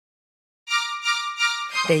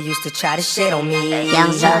They used to try to shit on me.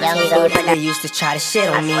 Young Zoe, They used to try to shit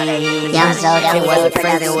on me. Young Zoe, It wasn't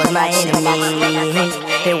friends, it was my enemies.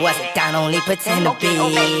 It wasn't down, only pretend to be.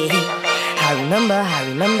 I remember. I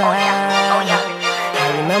remember. I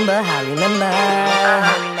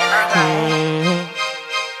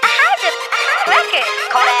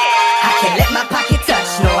can't let my pocket touch,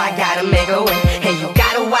 no, I gotta make a way. And you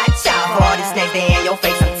gotta watch out for all these snakes, they in your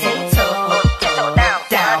face. I'm 10-toe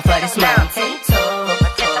down for this money. I'm 10-toe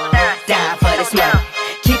down for this money.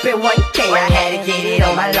 Keep it 1K, I had to get it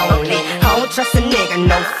on my lonely. I don't trust a nigga,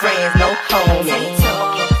 no friends, no homies.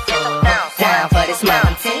 10-toe down for this money.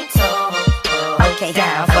 I'm 10-toe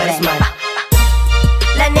down for this money.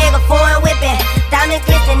 La nigga foreign whipping, diamond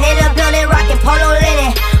glistening in the building, rockin' polo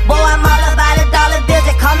linen. Boy, I'm all about the dollar bills,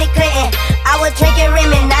 they call me Clinton. I was drinking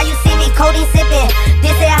Rimmon, now you see me codeine sipping.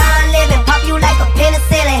 This is how I'm living, pop you like a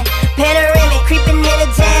penicillin. Panoramic, creeping in the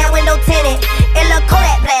jam, window tinted. It look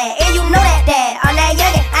Kodak black, and you know that dad. On that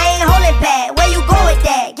youngin', I ain't holding back. Where you go with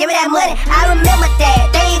that? Give me that money, I remember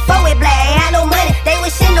that. They ain't fuck with black, ain't had no money. They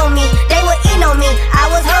was shitting on me, they were eating on me. I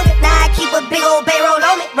was hungry, now I keep a big old bankroll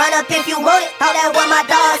on me. Run up if you want it, thought that was my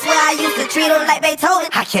dog. Swear I used to treat them like Beethoven.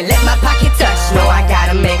 I can't let my pocket touch, no, I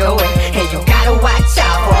gotta make a way. And you gotta watch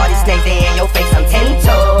out for all these snakes, they in your face. I'm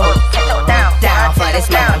 10-toe down for this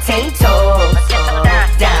money. I'm 10-toe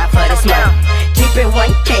down for this money. Keep it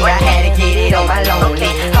 1K, I had to get it on my lonely.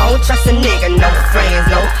 I don't trust a nigga, no friends,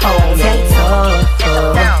 no homies.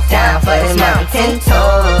 10-toe down for this money. I'm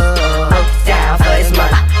 10-toe down for this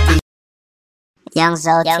money. Young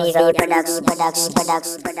Zoe TV Production.